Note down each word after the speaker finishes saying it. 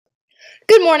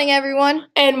Good morning, everyone.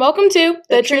 And welcome to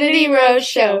the Trinity Rose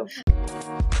Show.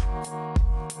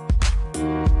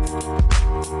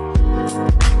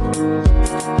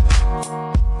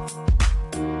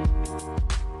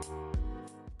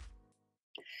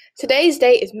 Today's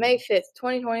date is May 5th,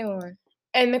 2021.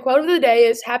 And the quote of the day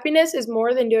is, happiness is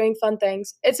more than doing fun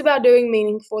things. It's about doing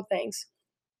meaningful things.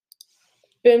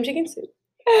 Boom chicken soup.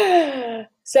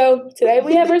 So today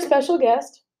we have our special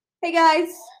guest. Hey guys,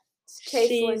 it's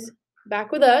Caitlin. She's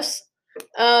back with us.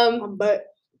 I'm back.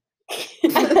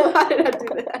 Why did I do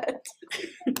that?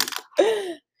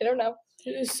 I don't know.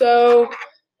 So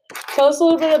tell us a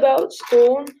little bit about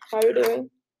school, how you're doing.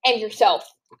 And yourself.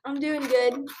 I'm doing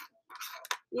good.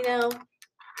 You know,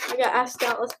 I got asked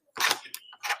out.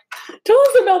 Tell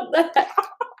us about that.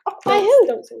 By who?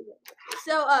 Don't say that.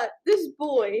 So, this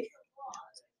boy.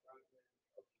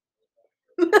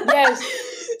 Yes.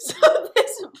 So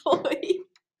this boy.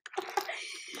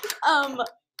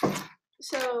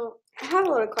 So I have a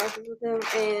lot of classes with him,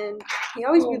 and he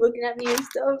always be looking at me and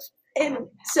stuff. And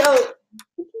so,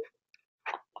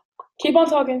 Keep on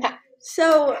talking.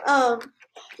 So,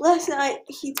 last night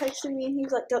he texted me and he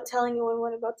was like, "Don't tell anyone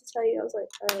what I'm about to tell you." I was like,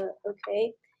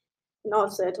 okay. And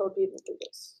obviously I told people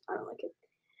because I don't like it.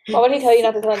 Why would he tell you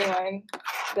not to tell anyone?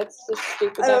 That's just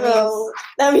stupid. I don't know.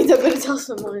 That means I'm gonna tell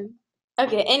someone.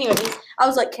 Okay. Anyways, I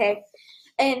was like, "Okay,"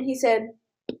 and he said,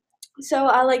 "So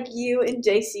I like you and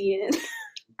JC and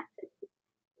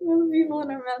one of the people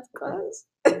in our math class."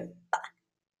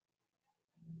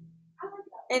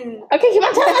 And Okay, keep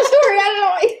on telling the story.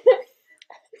 I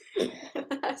don't know.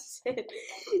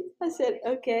 I said,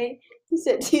 okay. He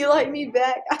said, "Do you like me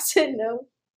back?" I said, "No."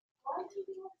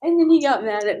 And then he got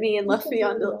mad at me and left me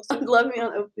on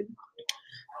open.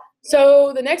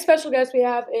 So the next special guest we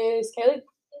have is Kaylee.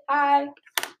 Hi.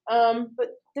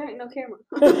 But there ain't no camera.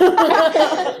 What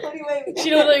are you waving at?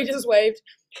 She literally just waved.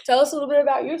 Tell us a little bit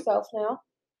about yourself now.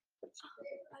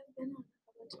 I've been on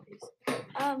a bunch of these.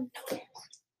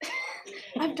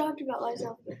 I've talked about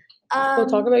myself. Well,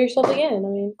 talk about yourself again. I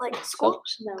mean, like school.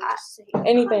 No, just say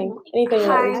anything about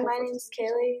Hi, yourself. my name's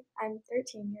Kaylee. I'm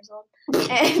 13 years old.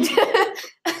 And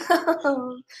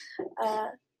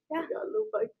yeah.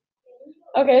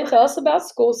 Okay, tell us about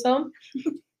school some.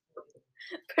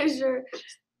 Pretty sure.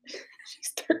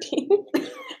 She's 13.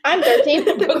 I'm 13.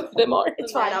 Both of them are.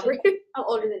 It's fine, Aubrey. I'm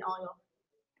older than all y'all.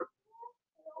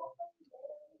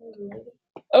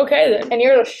 Okay then. And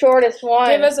you're the shortest one.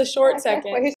 Give us a short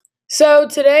second. So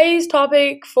today's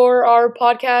topic for our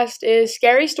podcast is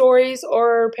scary stories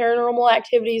or paranormal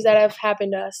activities that have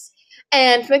happened to us.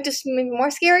 And to make this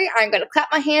more scary, I'm going to clap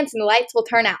my hands and the lights will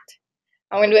turn out.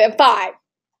 I'm going to do it in 5,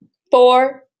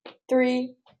 4,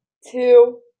 3,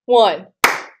 2, 1.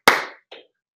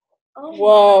 Oh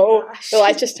Whoa. my gosh. The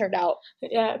lights just turned out.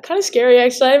 Yeah, kind of scary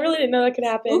actually. I really didn't know that could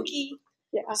happen. Spooky.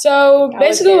 Yeah. So That was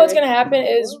basically what's scary. going to happen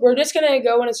is we're just going to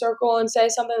go in a circle and say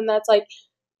something that's like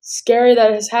scary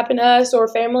that has happened to us or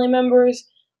family members,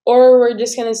 or we're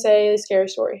just going to say a scary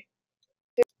story.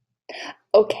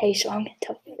 Okay, so I'm going to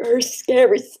tell the first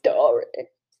scary story.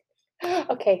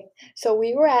 Okay, so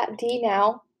we were at D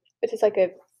Now, which is like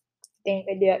a thing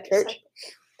they do at church.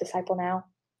 Disciple Now.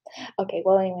 Okay,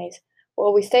 well, anyways.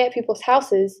 Well, we stay at people's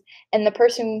houses, and the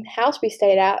person house we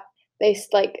stayed at, they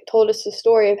like told us the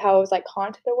story of how it was like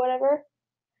haunted or whatever.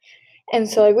 And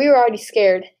so like we were already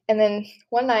scared. And then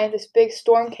one night this big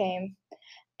storm came,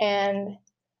 and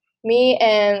me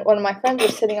and one of my friends were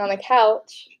sitting on the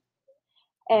couch,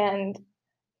 and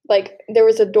like there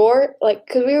was a door, like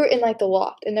because we were in like the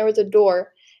loft, and there was a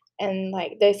door, and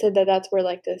like they said that that's where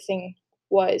like the thing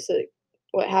was, like,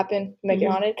 what happened, make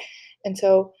it haunted. And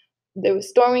so it was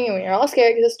storming, and we were all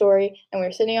scared because of the story, and we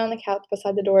were sitting on the couch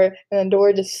beside the door, and the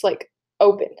door just like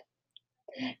opened.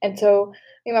 And so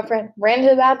me and my friend ran to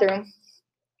the bathroom,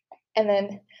 and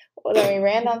then we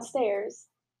ran downstairs,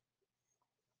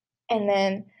 and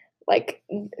then like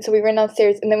so we ran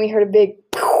downstairs, and then we heard a big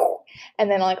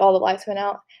and then like all the lights went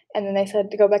out, and then they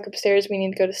said to go back upstairs, we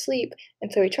need to go to sleep.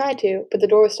 And so we tried to, but the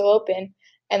door was still open,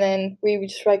 and then we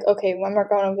just were like, okay, well, I'm not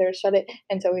going over there to shut it.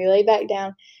 And so we laid back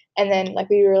down, and then like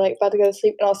we were like about to go to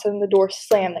sleep, and all of a sudden the door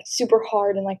slammed like super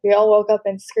hard, and like we all woke up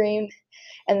and screamed.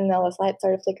 And then all those lights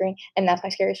started flickering, and that's my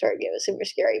scary story. It was super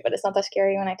scary, but it's not that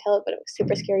scary when I tell it, but it was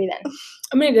super scary then.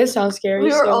 I mean, it does sound scary. We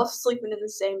were so. all sleeping in the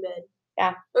same bed.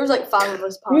 Yeah. There was like 5 of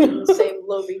us probably in the same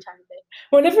low tiny bed.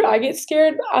 Whenever I get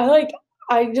scared,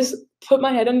 I just put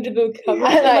my head under the cover.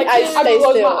 I stay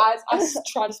close still. my eyes. I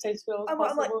try to stay still as I'm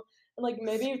possible. like, and like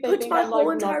maybe if they puts think my I'm like whole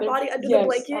entire nothing. body under Yes. the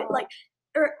blanket, like,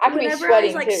 or I could be whenever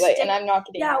sweating I, like, too, like, stick, and I'm not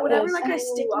getting yeah, out. whenever Yes. like I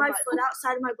stick Ooh, my I'm like, foot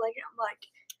outside of my blanket, I'm like,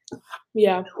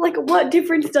 Yeah. Like, what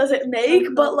difference does it make?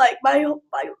 But like,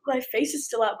 my face is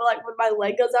still out. But like, when my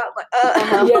leg goes out,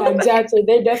 I'm like, Yeah, exactly.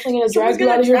 They're definitely gonna Someone's drag you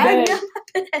out of your drag bed. me out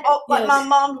my bed. Oh, like my Yes.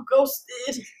 mom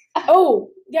ghosted. Oh,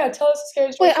 yeah. Tell us a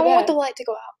scary story. Wait, I for want that. the light to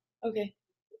go out. Okay.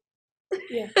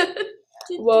 Yeah.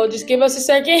 Well, just give us a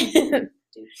second.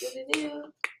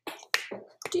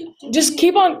 Just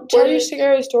keep on. Tell your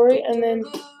scary story, and then.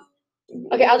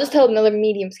 Okay, I'll just tell another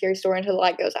medium scary story until the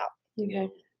light goes out. Okay.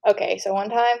 Okay, so one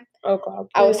time Oh God.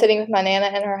 I was sitting with my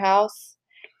Nana in her house,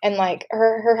 and like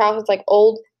her house is like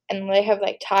old, and they have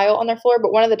like tile on their floor,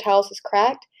 but one of the tiles is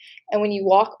cracked, and when you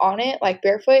walk on it like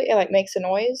barefoot, it like makes a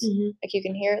noise, like you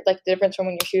can hear it, like the difference from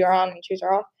when your shoes are on and your shoes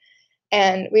are off.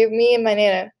 And me and my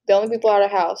Nana, the only people at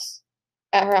her house,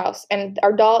 and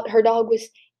her dog was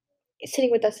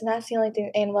sitting with us, and that's the only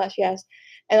animal that she has.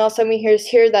 And all of a sudden we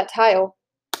hear that tile,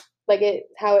 like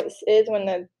how it is when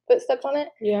the footsteps on it.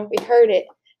 Yeah. We heard it,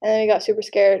 and then we got super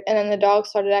scared, and then the dog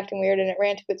started acting weird, and it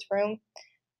ran to its room,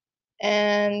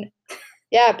 and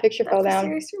yeah, a picture fell That's a down.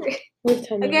 serious story. We have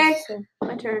 10 Okay. minutes, so.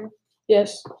 My turn.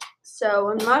 Yes. So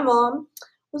when my mom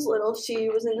was little, she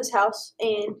was in this house,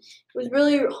 and it was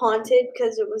really haunted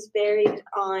because it was built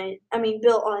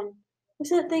on, what's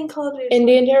that thing called?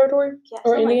 Indian territory Yeah,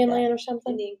 or something like Indian that. land or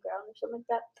something. Indian ground or something like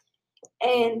that.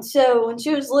 And so when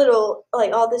she was little,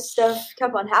 like all this stuff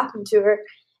kept on happening to her.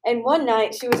 And one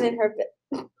night she was in her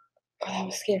bed. Oh,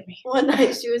 that scared me. One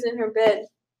night she was in her bed,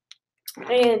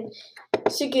 and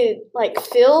she could like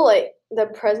feel like the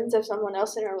presence of someone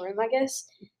else in her room, I guess.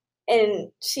 And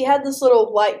she had this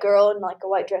little white girl in like a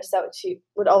white dress that she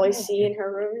would always see in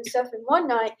her room and stuff. And one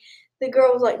night, the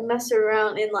girl was like messing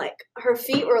around, and like her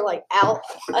feet were like out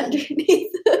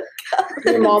underneath the covers.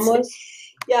 Your mom was?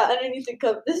 Yeah, underneath the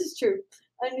cover. This is true.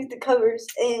 Underneath the covers,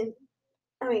 and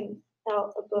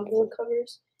out above the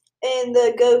covers. And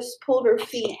the ghost pulled her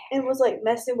feet and was like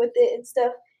messing with it and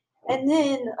stuff. And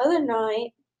then the other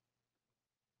night,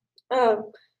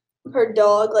 her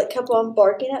dog like kept on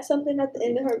barking at something at the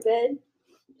end of her bed.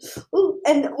 Ooh,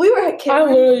 and we were at I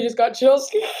Cameron's. literally just got chills.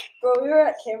 Bro, we were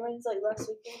at Cameron's like last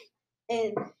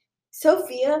weekend, and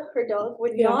Sophia, her dog,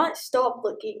 would not stop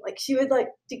looking. Like she would like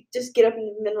just get up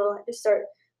in the middle and just start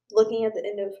looking at the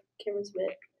end of Cameron's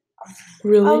bed.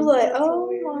 Really? I was like,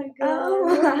 oh my god,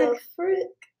 what the frick?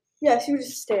 Yeah, she would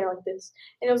just stare like this,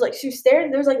 and it was like she was staring.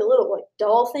 There was like a little like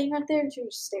doll thing right there, and she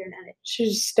was just staring at it. She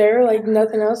just stare like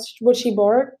nothing else. Would she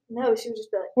bark? No, she would just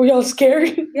be like, Were y'all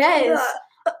scared? yes.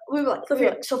 We were like,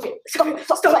 Sophia, stop.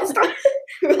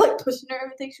 We were like pushing her and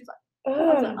everything. She was like,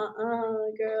 I was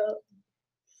like,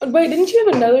 girl. Wait, didn't you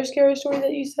have another scary story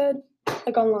that you said?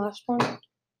 Like on the last one?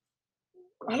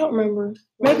 I don't remember.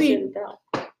 Maybe.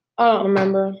 I don't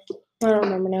remember. I don't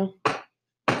remember now.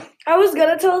 I was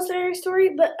gonna tell a scary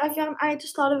story, but I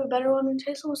just thought of a better one when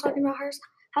Jason was talking about hers.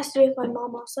 Has to do with my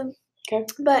mom also. Okay.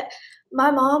 But my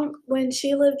mom, when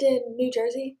she lived in New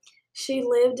Jersey, she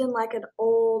lived in like an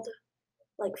old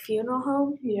like funeral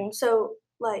home. Yeah. So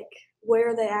like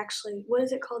where they actually, what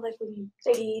is it called? Like when you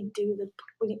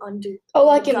when you undo. Oh,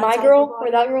 like in guts My out of your Girl, body?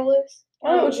 where that girl lives?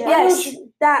 Oh, Yes,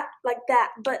 that like that,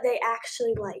 but they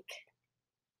actually like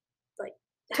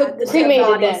Took had the cremated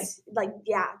dead them. bodies, like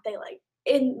they like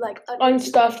in like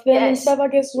Unstuffed them and Yes. stuff, I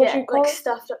guess is what you call like it.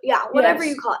 stuffed, whatever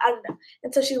Yes. you call it, I don't know.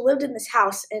 And so she lived in this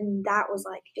house, and that was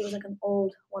like it was like an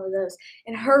old one of those,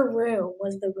 and her room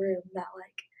was the room that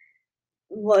like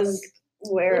was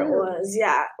where it was,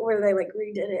 where they like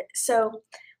redid it. So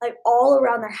like all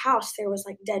around their house there was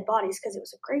like dead bodies because it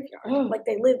was a graveyard. Oh. Like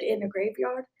they lived in a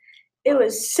graveyard. It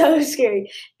was so scary.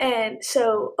 And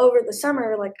so over the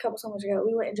summer, like a couple summers ago,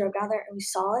 we went and drove down there and we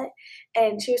saw it.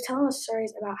 And she was telling us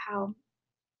stories about how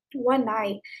one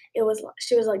night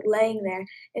she was like laying there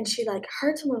and she like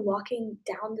heard someone walking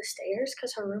down the stairs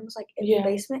because her room was like in the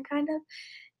basement kind of.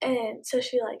 And so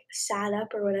she like sat up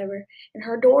or whatever, and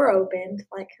her door opened,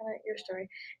 like kind of your story,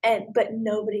 but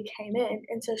nobody came in,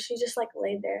 and so she just like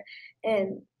laid there,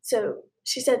 and so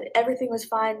she said everything was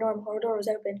fine, normal, her door was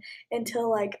open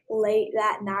until like late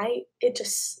that night, it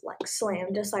just like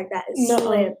slammed just like that. It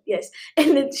slammed, yes,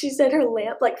 and then she said her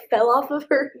lamp like fell off of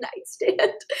her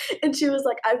nightstand, and she was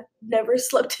like, I've never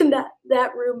slept in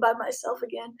that room by myself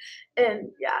again, and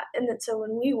then so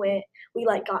when we went, we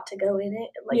like got to go in it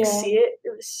and like see it.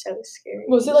 It was so scary.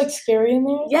 Was it like scary in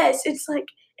there? Yes, it's like,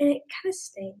 and it kind of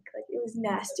stank. Like it was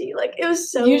nasty. Like it was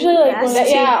so usually like when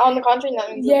nasty. on the contrary,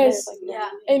 that means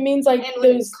it means like And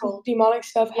when there's it's cold. demonic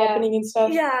stuff happening and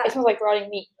stuff. Yeah. It smells like rotting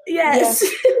meat. Yes. It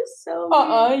was so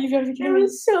weird. You gotta be It kidding me.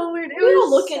 was so weird. We were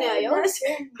looking at y'all. because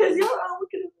y'all are all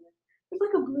looking at me. It's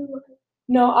like a blue look.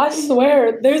 No, I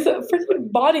swear, there's a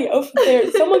freaking body over there.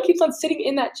 Someone keeps on sitting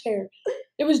in that chair.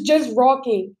 It was just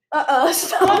rocking.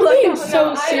 Stop. I'm being No,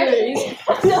 so I- serious.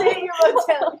 Stay in your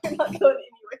motel. You're not going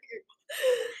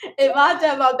anywhere. If I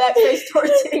have my back face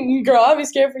towards it. Girl, I'd be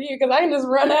scared for you because I can just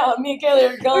run out. Me and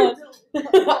Kaylee are gone. I'm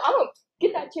gonna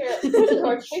get that chair, push it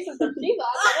towards faces of Jesus.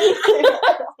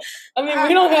 I mean,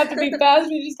 we don't have to be fast.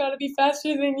 We just gotta be faster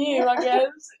than you, I guess.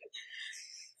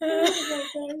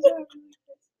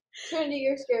 Trinity,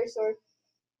 your scary story.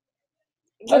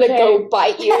 Gonna Okay. go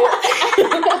bite you.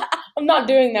 I'm not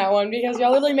doing that one because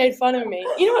y'all literally made fun of me.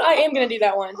 You know what? I am gonna do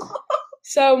that one.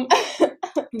 So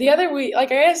the other week,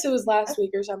 like I guess it was last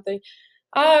week or something.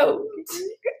 I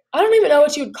don't even know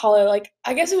what you would call it. Like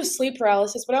I guess it was sleep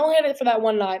paralysis, but I only had it for that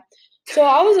one night. So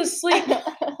I was asleep.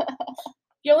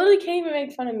 Y'all literally can't even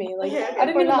make fun of me. Like Yeah, I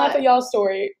didn't we're even laugh not. at y'all's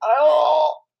story.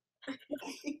 Oh.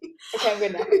 Okay, I'm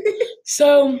good now.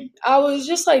 So I was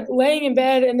just like laying in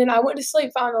bed, and then I went to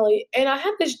sleep finally, and I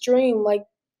had this dream. Like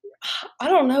I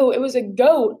don't know, it was a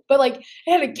goat, but like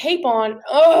it had a cape on.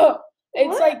 Ugh, it's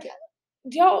What? like,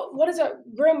 do y'all? What is a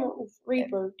Grim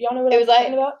Reaper? Do y'all know what It I'm was like-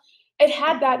 talking about? It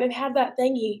had that. It had that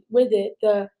thingy with it,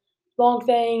 the long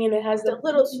thing, and it has The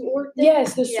little sword thing?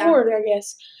 Yes, the Yeah. sword, I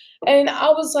guess. And I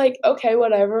was like, okay,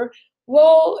 whatever.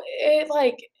 Well, it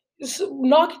like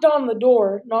knocked on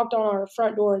our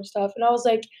front door and stuff. And I was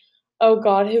like, oh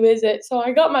God, who is it? So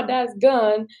I got my dad's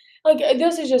gun. Like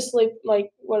this is just sleep, like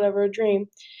whatever, a dream.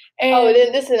 And Oh,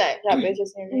 this is not bitches.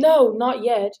 no, not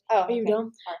yet. Oh, Are you okay.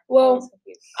 dumb? Sorry. Well, I was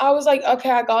confused. I was like,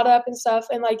 okay, I got up and stuff,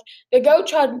 and like the goat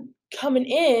tried coming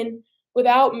in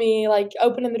without me, like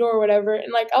opening the door or whatever,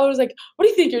 and like I was like, what do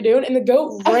you think you're doing? And the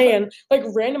goat ran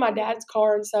to my dad's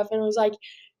car and stuff, and it was like,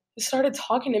 it started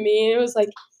talking to me, and it was like,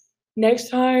 next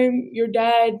time your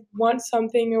dad wants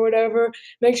something or whatever,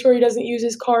 make sure he doesn't use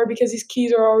his car because his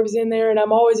keys are always in there, and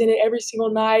I'm always in it every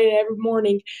single night and every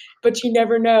morning, but you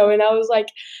never know. And I was like,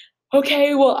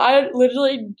 okay, well, I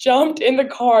literally jumped in the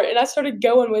car and I started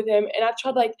going with him, and I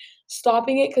tried like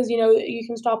stopping it because you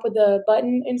can stop with the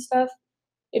button and stuff.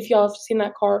 If y'all have seen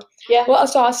that car, Yeah. well,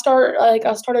 so I started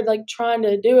like trying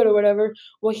to do it or whatever.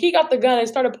 Well, he got the gun and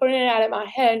started pointing it at my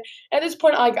head. At this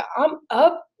point, like I'm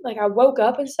up, like I woke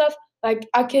up and stuff. Like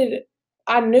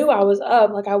I knew I was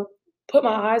up. Like I put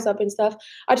my eyes up and stuff.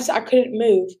 I couldn't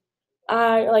move.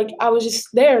 I was just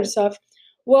there and stuff.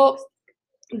 Well,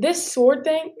 this sword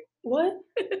thing. What?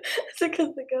 It's because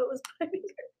the goat was biting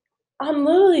her. I'm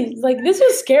literally like, this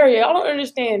is scary. I don't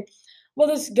understand. Well,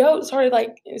 this goat started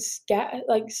like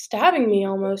stabbing me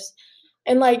almost,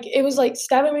 and like it was like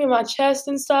stabbing me in my chest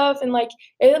and stuff, and like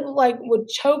it like would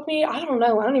choke me. I don't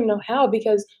know. I don't even know how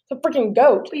because it's a freaking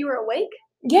goat. But you were awake?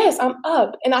 Yes, I'm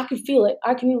up and I can feel it.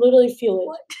 I can literally feel it.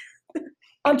 What?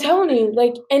 I'm telling you,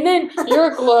 like, and then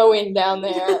You're glowing down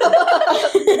there.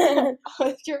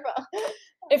 What's your phone?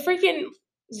 it freaking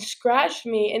scratched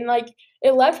me and like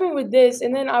it left me with this,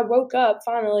 and then I woke up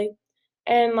finally,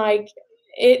 and like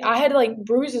I had like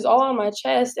bruises all on my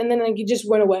chest, and then like it just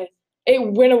went away.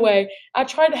 It went away. I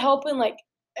tried helping, like,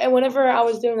 and whenever I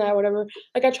was doing that, whatever,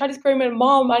 like I tried to scream at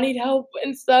Mom, I need help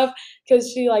and stuff,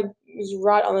 because she like was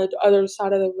right on the other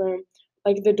side of the room,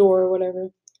 like the door or whatever.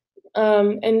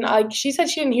 And like she said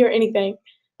she didn't hear anything.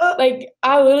 Like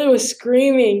I literally was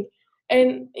screaming,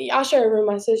 and I shared a room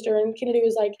with my sister, and Kennedy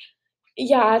was like,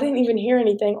 yeah, I didn't even hear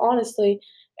anything, honestly.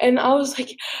 And I was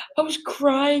like, I was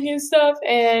crying and stuff,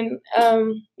 and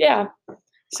yeah.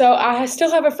 So I still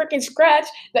have a freaking scratch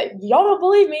that y'all don't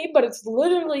believe me, but it's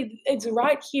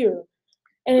right here.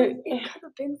 And It could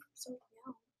have been from something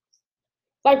else.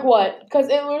 like what? Because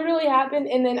it literally happened,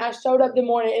 and then I showed up the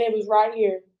morning, and it was right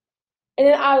here. And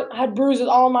then I had bruises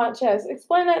all on my chest.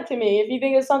 Explain that to me if you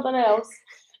think it's something else.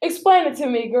 Explain it to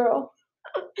me, girl.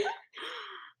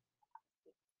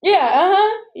 Yeah,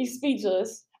 You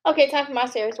speechless. Okay, time for my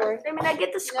scary story. I mean, I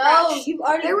get the scratch. No, you've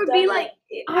already There would done be it. like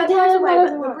I I did was it, away, I but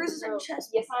was the away. bruises in chest.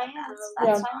 Yes, I am. Yeah.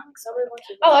 That's fine. Nobody wants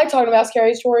you. I like talking about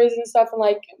scary stories and stuff, and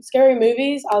like scary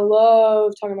movies. I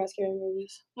love talking about scary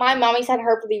movies. My mommy said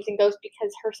her believes in ghosts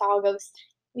because her saw a ghost.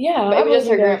 Yeah, But I it was just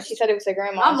her believe in grandma. ghosts. She said it was her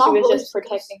grandma. My She mom was believes just in ghosts.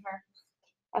 protecting her.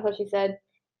 That's what she said.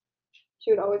 She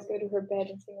would always go to her bed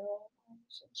and sing along.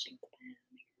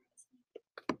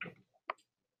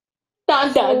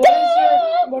 Dun, So dun, what is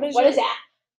dun. what is What your- is that?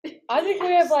 I think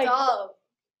we have like Stop.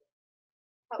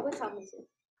 What time is it?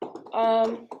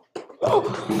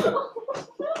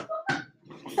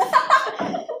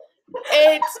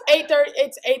 it's 8:30.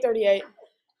 It's 8:38.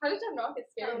 How did you not get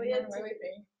scared? Oh, we had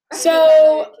to-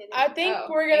 So I think Oh,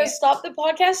 we're gonna yeah. stop the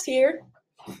podcast here.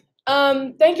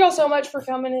 Thank y'all so much for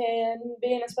coming and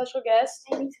being a special guest.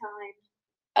 Anytime.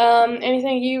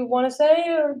 Anything you want to say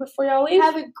or before y'all leave?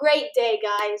 Have a great day,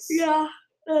 guys. Yeah.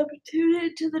 Tune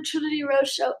in to the Trinity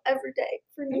Rose Show every day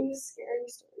for new scary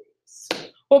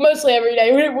stories. Well, mostly every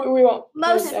day. We won't. post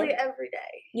Mostly every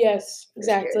day. Yes, for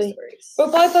scary exactly. stories. We'll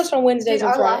probably post on Wednesdays Dude, and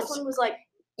our Fridays. last one was like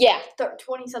Yeah.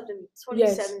 20 something,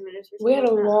 Yes. 27 minutes or something. We had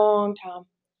a like that. long time.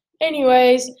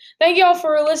 Anyways, thank y'all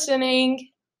for listening.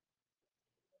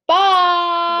 Bye.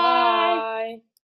 Bye.